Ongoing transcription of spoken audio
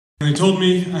told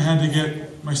me I had to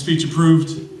get my speech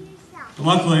approved, but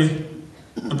luckily,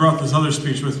 I brought this other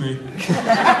speech with me.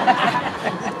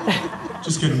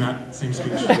 Just kidding, Matt. Same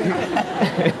speech.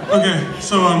 Okay,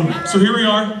 so here we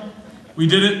are. We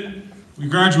did it. We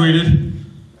graduated.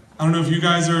 I don't know if you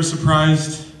guys are as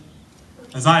surprised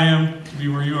as I am to be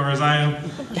where you are as I am,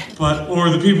 or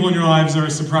the people in your lives are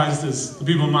as surprised as the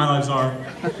people in my lives are.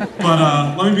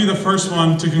 But let me be the first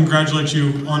one to congratulate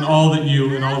you on all that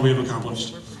you and all that we have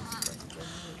accomplished.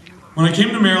 When I came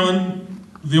to Maryland,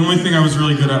 the only thing I was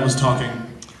really good at was talking.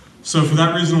 So for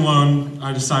that reason alone,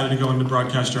 I decided to go into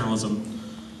broadcast journalism.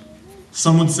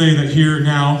 Some would say that here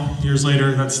now, years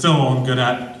later, that's still all I'm good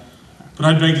at, but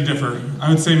I'd beg to differ. I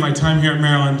would say my time here at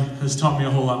Maryland has taught me a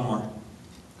whole lot more.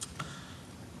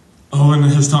 Oh, and it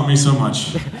has taught me so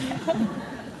much.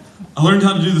 I learned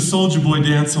how to do the Soulja Boy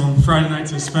dance on Friday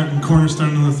nights I spent in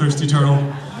Cornerstone and the Thirsty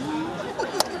Turtle.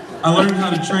 I learned how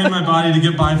to train my body to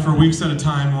get by for weeks at a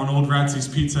time on Old Ratsy's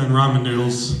pizza and ramen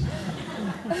noodles.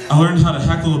 I learned how to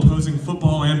heckle opposing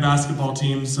football and basketball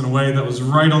teams in a way that was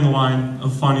right on the line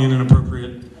of funny and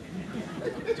inappropriate.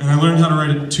 And I learned how to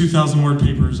write 2,000-word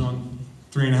papers on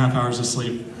 3.5 hours of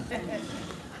sleep.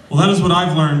 Well, that is what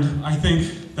I've learned. I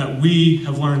think that we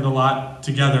have learned a lot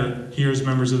together here as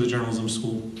members of the journalism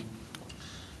school.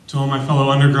 To all my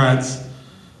fellow undergrads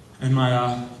and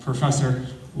my professor,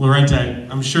 Lorente,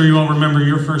 I'm sure you all remember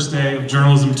your first day of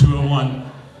Journalism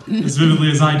 201 as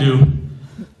vividly as I do,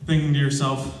 thinking to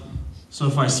yourself, so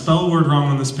if I spell a word wrong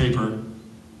on this paper,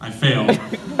 I fail.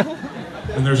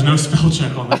 And there's no spell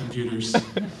check on the computers.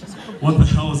 What the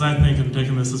hell was I thinking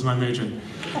picking this as my major?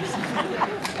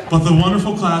 But the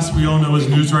wonderful class we all know as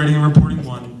News Writing and Reporting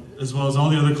 1, as well as all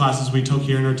the other classes we took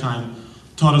here in our time,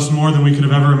 taught us more than we could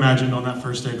have ever imagined on that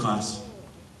first day class.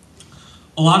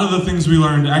 A lot of the things we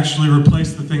learned actually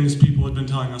replaced the things people had been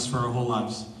telling us for our whole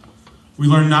lives. We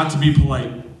learned not to be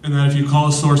polite, and that if you call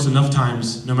a source enough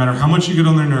times, no matter how much you get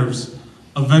on their nerves,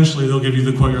 eventually they'll give you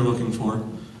the quote you're looking for.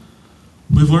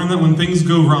 We've learned that when things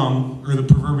go wrong, or the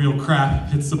proverbial crap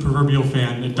hits the proverbial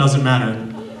fan, it doesn't matter.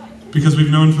 Because we've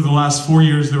known for the last 4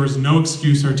 years there was no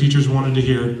excuse our teachers wanted to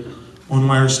hear on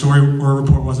why our story or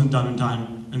report wasn't done in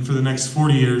time. And for the next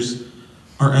 40 years,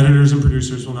 our editors and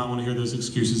producers will not want to hear those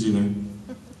excuses either.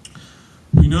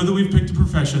 We know that we've picked a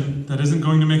profession that isn't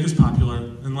going to make us popular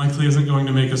and likely isn't going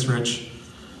to make us rich.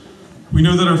 We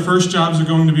know that our first jobs are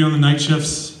going to be on the night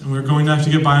shifts and we're going to have to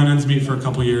get by on ends meet for a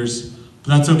couple years.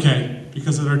 But that's okay,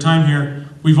 because at our time here,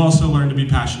 we've also learned to be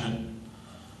passionate.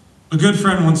 A good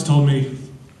friend once told me,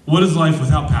 "What is life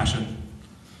without passion?"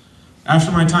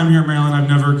 After my time here at Maryland, I've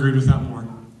never agreed with that more.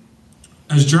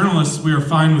 As journalists, we are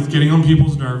fine with getting on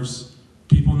people's nerves,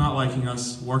 people not liking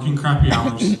us, working crappy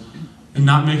hours, and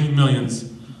not making millions,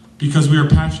 because we are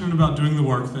passionate about doing the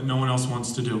work that no one else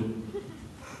wants to do.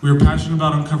 We are passionate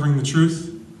about uncovering the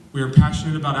truth, we are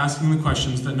passionate about asking the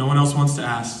questions that no one else wants to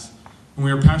ask, and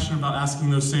we are passionate about asking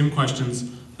those same questions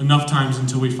enough times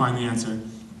until we find the answer.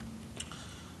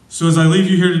 So as I leave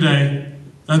you here today,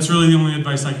 that's really the only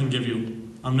advice I can give you.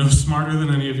 I'm no smarter than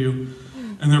any of you,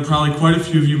 and there are probably quite a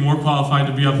few of you more qualified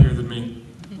to be up here than me.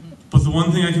 But the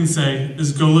one thing I can say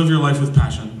is go live your life with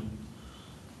passion.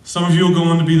 Some of you will go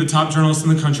on to be the top journalists in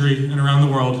the country and around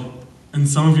the world, and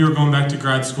some of you are going back to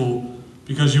grad school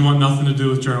because you want nothing to do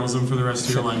with journalism for the rest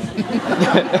of your life.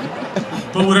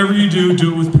 But whatever you do,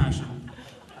 do it with passion.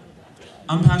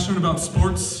 I'm passionate about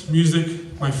sports,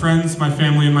 music, my friends, my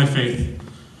family, and my faith.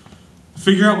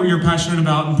 Figure out what you're passionate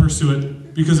about and pursue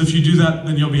it, because if you do that,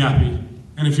 then you'll be happy.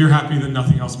 And if you're happy, then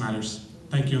nothing else matters.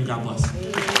 Thank you, and God bless.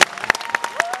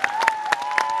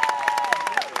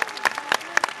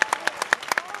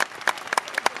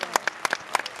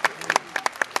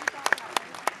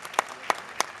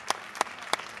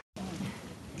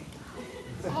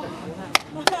 Oh.